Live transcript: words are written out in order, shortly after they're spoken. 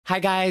Hi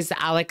guys,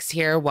 Alex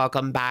here.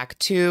 Welcome back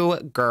to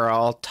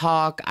Girl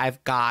Talk.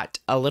 I've got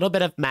a little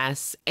bit of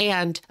mess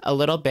and a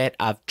little bit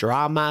of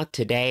drama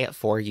today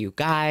for you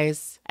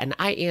guys. And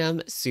I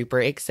am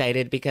super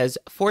excited because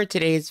for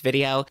today's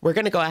video, we're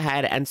going to go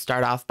ahead and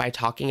start off by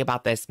talking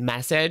about this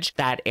message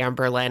that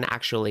Amberlynn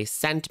actually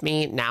sent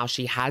me. Now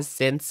she has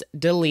since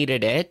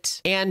deleted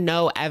it and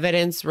no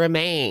evidence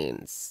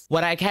remains.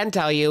 What I can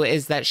tell you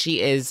is that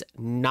she is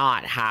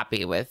not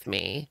happy with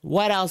me.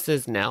 What else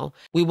is new?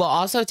 We will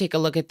also take a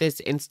look at this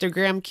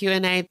Instagram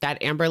Q&A that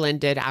Amberlynn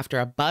did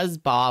after a buzz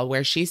ball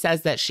where she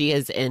says that she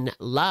is in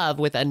love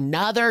with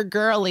another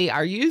girly.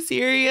 Are you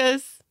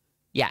serious?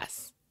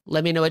 Yes.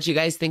 Let me know what you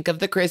guys think of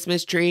the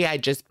Christmas tree. I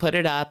just put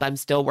it up. I'm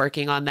still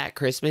working on that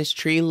Christmas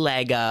tree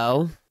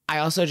Lego. I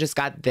also just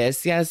got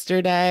this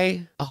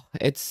yesterday. Oh,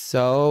 it's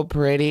so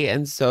pretty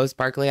and so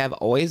sparkly. I've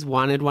always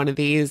wanted one of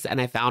these and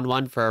I found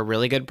one for a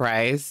really good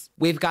price.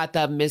 We've got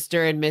the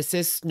Mr. and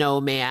Mrs.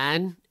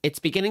 Snowman. It's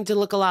beginning to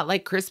look a lot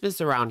like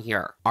Christmas around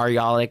here. Are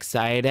y'all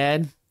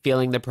excited?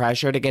 Feeling the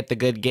pressure to get the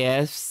good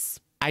gifts?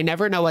 I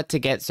never know what to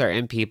get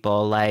certain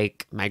people,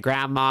 like my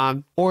grandma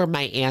or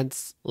my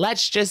aunts.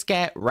 Let's just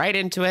get right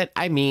into it.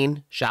 I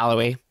mean, shall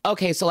we?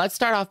 Okay, so let's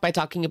start off by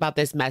talking about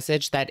this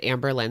message that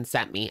Amberlynn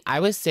sent me. I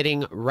was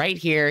sitting right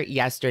here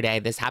yesterday.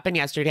 This happened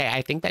yesterday.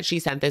 I think that she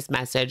sent this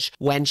message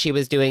when she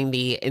was doing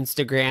the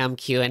Instagram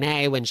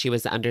Q&A, when she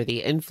was under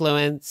the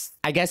influence.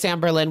 I guess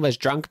Amberlynn was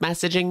drunk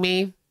messaging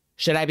me.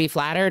 Should I be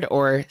flattered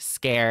or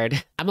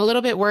scared? I'm a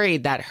little bit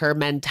worried that her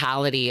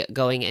mentality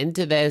going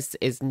into this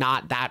is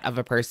not that of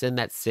a person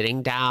that's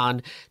sitting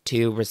down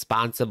to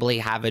responsibly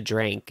have a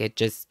drink. It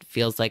just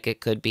feels like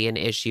it could be an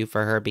issue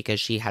for her because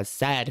she has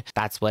said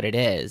that's what it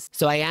is.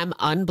 So I am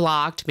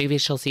unblocked. Maybe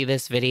she'll see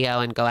this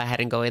video and go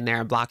ahead and go in there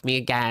and block me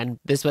again.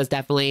 This was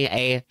definitely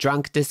a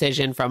drunk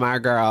decision from our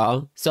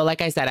girl. So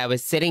like I said, I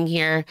was sitting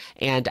here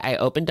and I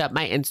opened up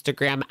my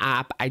Instagram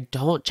app. I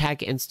don't check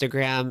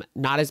Instagram,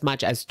 not as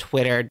much as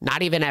Twitter.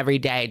 Not even every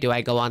day do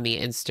I go on the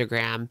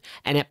Instagram,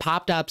 and it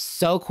popped up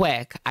so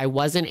quick. I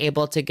wasn't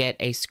able to get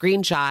a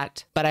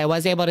screenshot, but I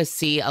was able to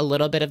see a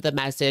little bit of the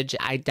message.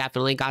 I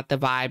definitely got the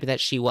vibe that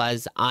she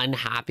was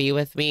unhappy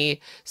with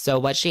me. So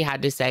what she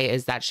had to say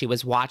is that she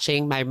was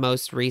watching my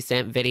most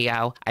recent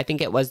video. I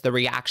think it was the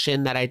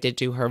reaction that I did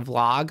to her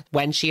vlog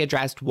when she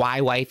addressed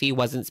why wifey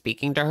wasn't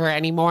speaking to her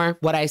anymore.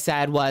 What I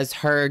said was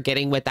her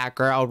getting with that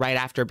girl right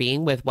after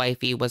being with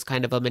wifey was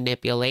kind of a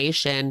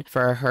manipulation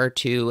for her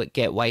to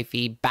get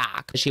wifey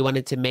back. She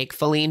wanted to make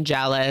Feline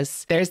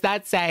jealous. There's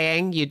that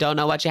saying, you don't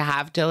know what you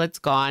have till it's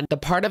gone. The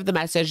part of the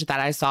message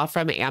that I saw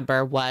from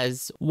Amber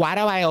was, why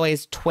do I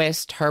always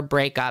twist her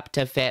breakup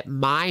to fit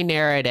my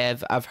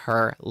narrative of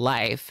her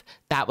life?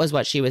 That was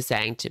what she was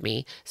saying to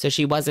me. So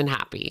she wasn't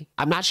happy.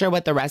 I'm not sure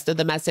what the rest of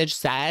the message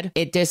said.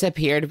 It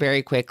disappeared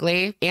very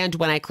quickly. And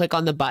when I click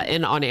on the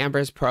button on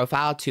Amber's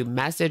profile to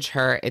message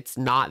her, it's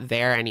not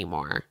there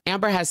anymore.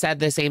 Amber has said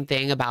the same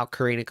thing about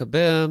Karina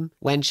Kaboom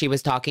when she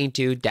was talking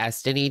to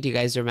Destiny. Do you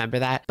guys remember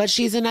that? But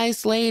she's a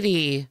nice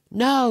lady.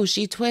 No,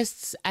 she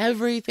twists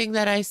everything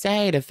that I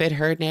say to fit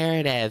her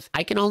narrative.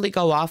 I can only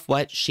go off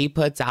what she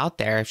puts out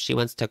there. If she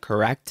wants to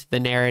correct the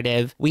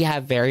narrative, we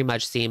have very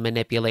much seen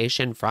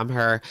manipulation from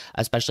her,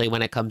 especially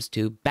when it comes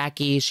to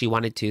Becky. She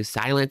wanted to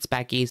silence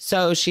Becky.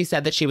 So she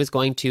said that she was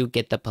going to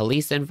get the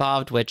police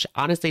involved, which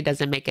honestly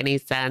doesn't make any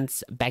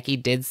sense. Becky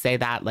did say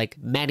that like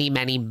many,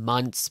 many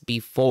months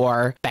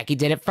before. Becky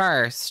did it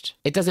first.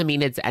 It doesn't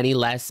mean it's any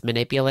less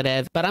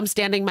manipulative, but I'm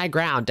standing my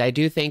ground. I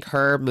do think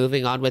her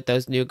moving on with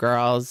those new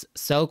girls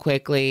so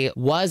quickly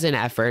was an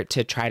effort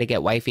to try to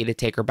get wifey to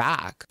take her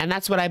back. And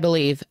that's what I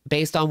believe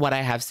based on what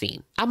I have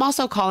seen. I'm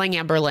also calling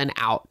Amberlynn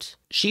out.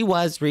 She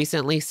was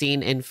recently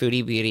seen in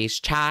Foodie Beauty's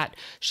chat.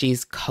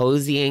 She's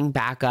cozying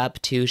back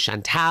up to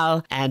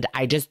Chantal, and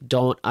I just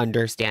don't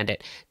understand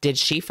it. Did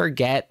she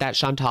forget that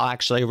Chantal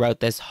actually wrote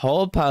this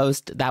whole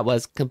post that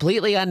was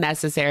completely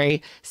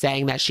unnecessary,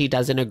 saying that she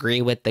doesn't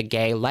agree with the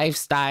gay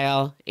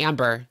lifestyle?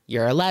 Amber,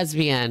 you're a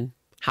lesbian.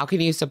 How can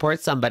you support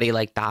somebody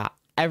like that?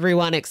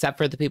 Everyone except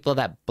for the people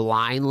that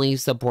blindly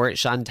support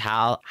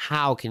Chantal,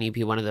 how can you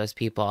be one of those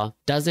people?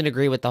 Doesn't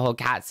agree with the whole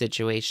cat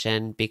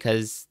situation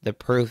because the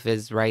proof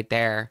is right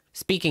there.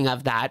 Speaking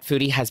of that,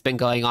 Foodie has been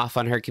going off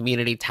on her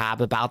community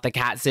tab about the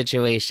cat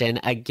situation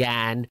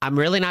again. I'm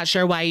really not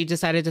sure why you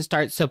decided to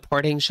start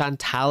supporting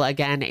Chantal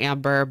again,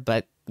 Amber,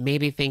 but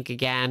maybe think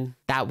again.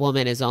 That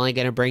woman is only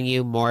going to bring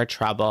you more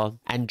trouble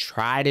and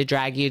try to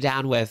drag you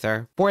down with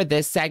her. For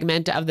this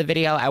segment of the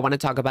video, I want to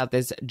talk about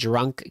this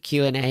drunk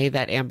Q&A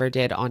that Amber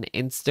did on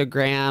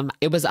Instagram.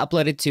 It was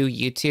uploaded to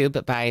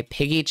YouTube by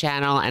Piggy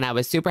channel, and I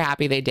was super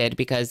happy they did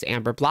because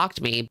Amber blocked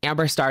me.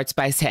 Amber starts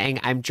by saying,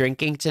 I'm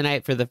drinking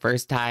tonight for the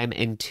first time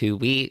in 2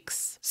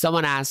 weeks.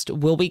 Someone asked,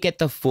 will we get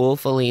the full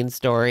Feline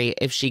story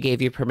if she gave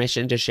you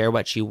permission to share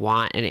what you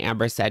want? And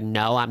Amber said,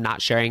 no, I'm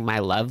not sharing my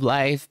love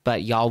life,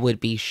 but y'all would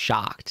be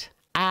shocked.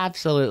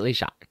 Absolutely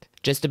shocked.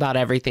 just about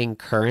everything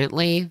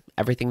currently,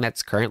 everything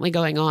that's currently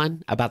going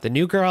on, about the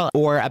new girl,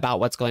 or about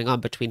what's going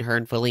on between her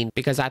and Feline,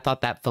 because I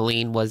thought that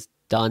Feline was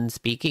done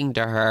speaking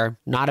to her.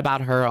 Not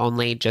about her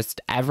only, just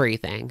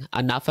everything.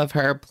 Enough of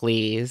her,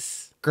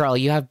 please. Girl,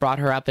 you have brought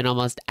her up in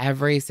almost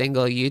every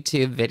single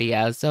YouTube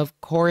video, so of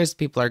course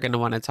people are going to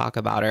want to talk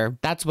about her.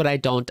 That's what I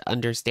don't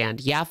understand.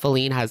 Yeah,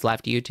 Feline has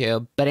left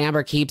YouTube, but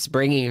Amber keeps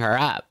bringing her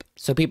up.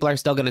 So people are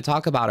still going to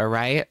talk about her,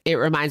 right? It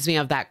reminds me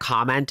of that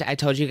comment I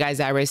told you guys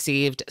I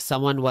received.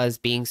 Someone was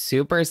being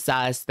super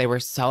sus. They were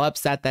so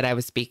upset that I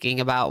was speaking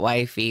about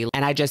wifey.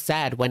 And I just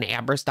said, when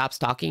Amber stops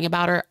talking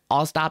about her,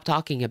 I'll stop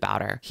talking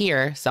about her.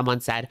 Here,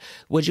 someone said,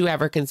 would you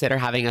ever consider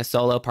having a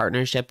solo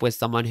partnership with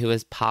someone who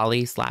is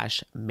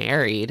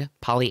poly/married?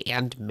 Poly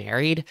and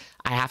married?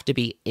 I have to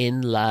be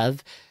in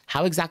love.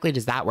 How exactly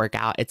does that work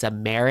out? It's a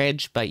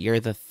marriage, but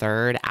you're the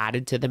third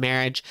added to the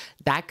marriage.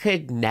 That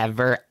could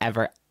never,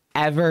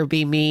 ever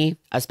be me,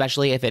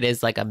 especially if it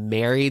is like a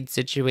married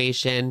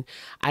situation.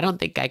 I don't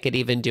think I could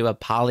even do a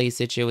poly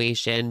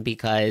situation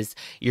because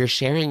you're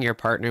sharing your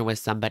partner with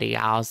somebody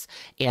else.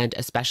 And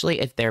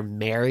especially if they're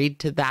married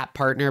to that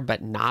partner,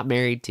 but not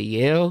married to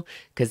you,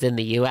 because in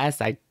the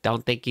US, I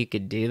don't think you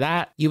could do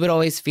that. You would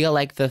always feel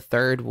like the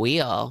third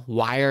wheel.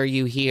 Why are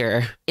you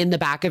here? In the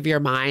back of your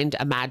mind,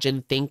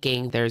 imagine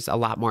thinking there's a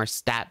lot more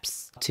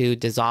steps to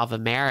dissolve a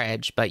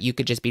marriage, but you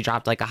could just be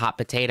dropped like a hot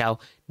potato.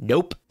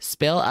 Nope.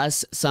 Spill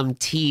us some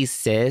tea,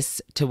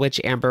 sis. To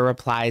which Amber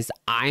replies,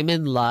 I'm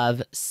in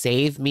love.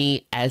 Save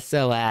me,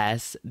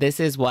 SOS. This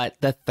is what,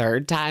 the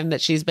third time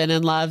that she's been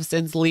in love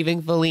since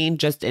leaving Feline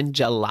just in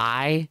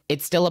July?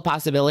 It's still a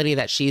possibility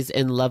that she's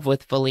in love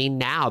with Feline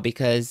now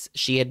because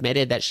she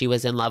admitted that she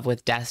was in love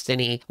with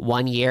Destiny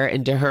 1 year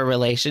into her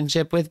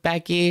relationship with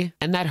Becky.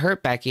 And that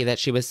hurt Becky that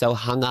she was so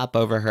hung up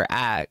over her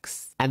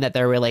ex. And that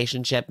their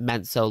relationship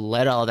meant so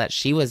little that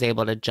she was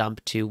able to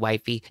jump to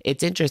wifey.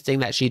 It's interesting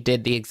that she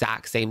did the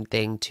exact same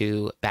thing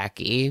to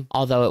Becky,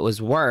 although it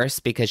was worse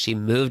because she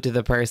moved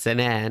the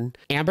person in.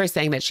 Amber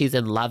saying that she's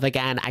in love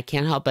again. I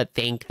can't help but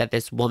think that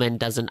this woman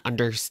doesn't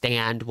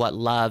understand what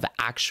love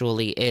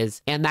actually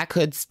is. And that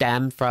could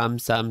stem from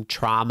some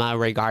trauma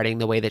regarding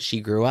the way that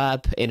she grew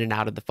up in and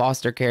out of the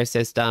foster care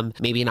system,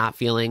 maybe not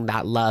feeling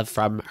that love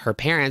from her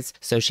parents.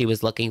 So she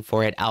was looking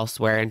for it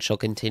elsewhere, and she'll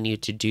continue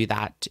to do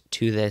that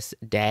to this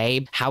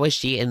day. How is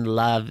she in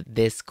love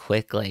this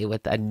quickly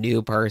with a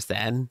new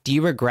person? Do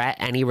you regret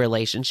any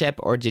relationship,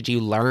 or did you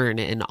learn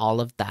in all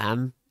of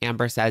them?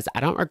 Amber says, I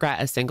don't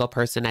regret a single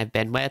person I've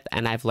been with,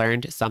 and I've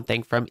learned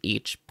something from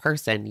each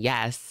person.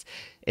 Yes.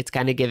 It's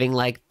kind of giving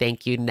like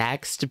Thank You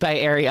Next by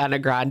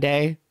Ariana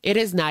Grande. It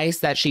is nice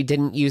that she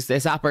didn't use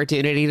this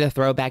opportunity to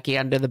throw Becky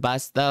under the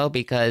bus, though,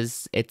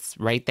 because it's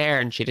right there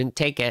and she didn't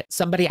take it.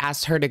 Somebody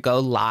asked her to go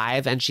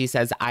live and she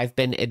says, I've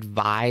been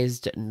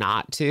advised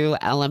not to,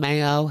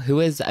 LMAO. Who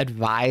is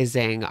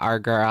advising our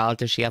girl?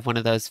 Does she have one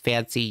of those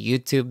fancy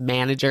YouTube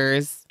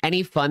managers?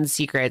 Any fun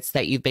secrets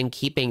that you've been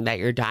keeping that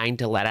you're dying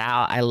to let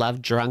out? I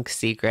love drunk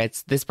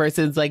secrets. This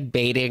person's like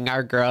baiting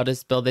our girl to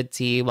spill the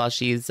tea while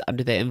she's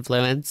under the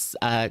influence.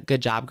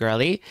 Good job,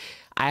 girly.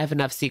 I have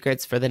enough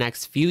secrets for the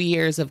next few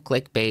years of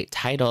clickbait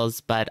titles,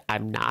 but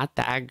I'm not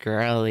that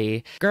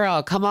girly.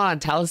 Girl, come on,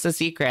 tell us a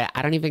secret.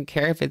 I don't even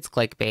care if it's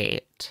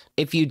clickbait.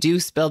 If you do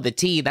spill the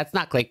tea, that's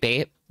not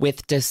clickbait.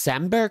 With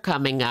December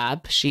coming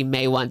up, she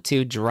may want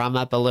to drum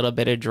up a little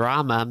bit of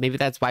drama. Maybe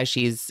that's why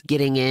she's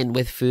getting in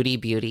with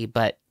Foodie Beauty,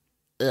 but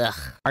ugh.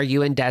 Are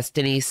you and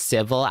Destiny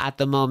civil at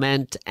the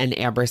moment? And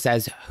Amber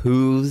says,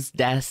 who's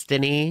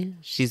Destiny?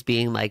 She's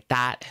being like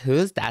that.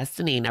 Who's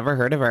Destiny? Never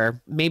heard of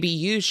her. Maybe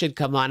you should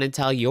come on and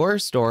tell your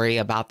story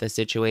about the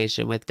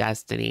situation with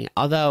Destiny.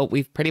 Although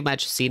we've pretty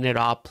much seen it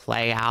all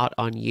play out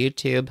on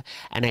YouTube,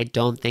 and I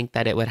don't think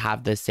that it would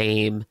have the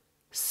same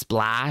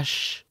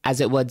splash as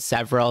it would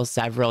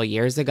several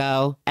years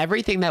ago.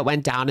 Everything that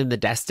went down in the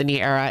Destiny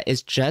era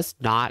is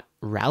just not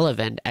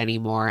relevant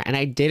anymore. And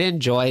I did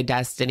enjoy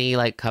Destiny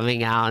like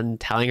coming out and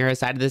telling her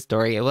side of the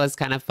story. It was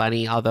kind of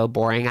funny, although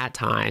boring at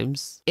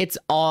times. It's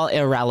all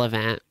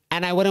irrelevant.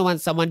 And I wouldn't want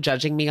someone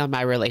judging me on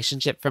my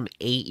relationship from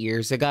 8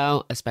 years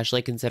ago,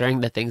 especially considering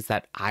the things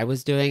that I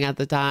was doing at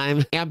the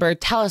time. Amber,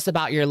 tell us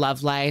about your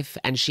love life.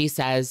 And she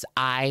says,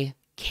 I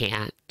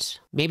can't.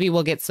 Maybe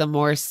we'll get some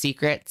more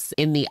secrets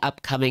in the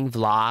upcoming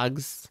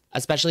vlogs,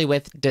 especially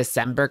with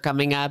December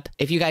coming up.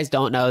 If you guys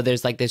don't know,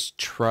 there's like this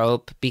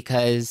trope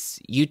because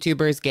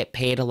YouTubers get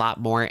paid a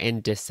lot more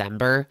in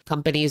December.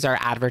 Companies are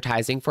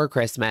advertising for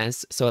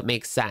Christmas, so it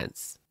makes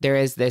sense. There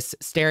is this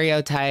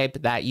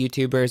stereotype that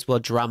YouTubers will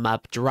drum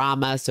up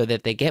drama so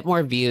that they get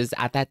more views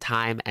at that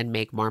time and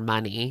make more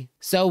money.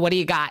 So what do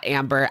you got,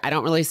 Amber? I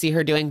don't really see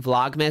her doing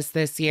Vlogmas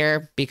this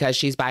year because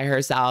she's by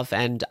herself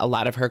and a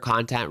lot of her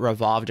content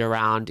revolved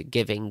around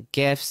giving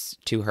gifts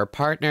to her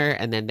partner,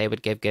 and then they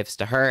would give gifts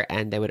to her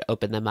and they would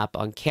open them up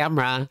on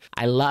camera.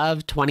 I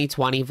love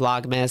 2020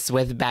 Vlogmas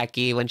with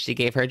Becky when she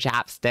gave her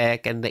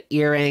chapstick, and the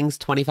earrings,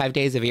 25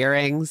 days of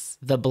earrings,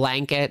 the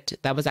blanket.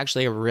 That was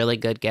actually a really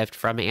good gift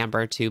from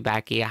Amber to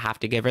Becky. I have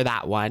to give her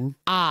that one.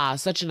 Ah,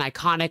 such an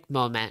iconic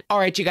moment. All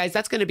right, you guys,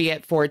 that's going to be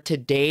it for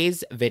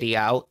today's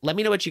video. Let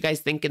me know what you guys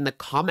think in the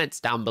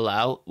comments down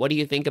below. What do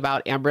you think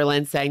about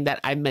Amberlynn saying that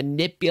I'm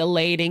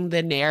manipulating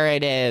the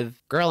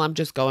narrative? Girl, I'm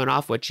just going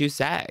off what you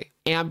say.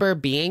 Amber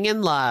being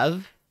in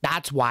love,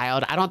 that's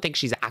wild. I don't think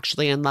she's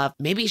actually in love.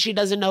 Maybe she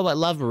doesn't know what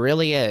love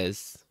really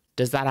is.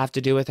 Does that have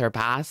to do with her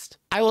past?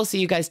 I will see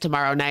you guys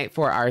tomorrow night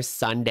for our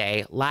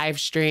Sunday live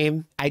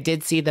stream. I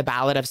did see the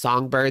Ballad of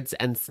Songbirds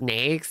and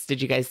Snakes.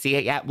 Did you guys see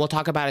it yet? We'll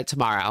talk about it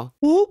tomorrow.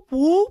 Whoop,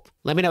 whoop.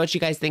 Let me know what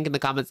you guys think in the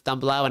comments down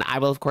below, and I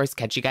will, of course,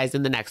 catch you guys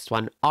in the next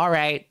one. All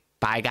right.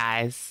 Bye,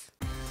 guys.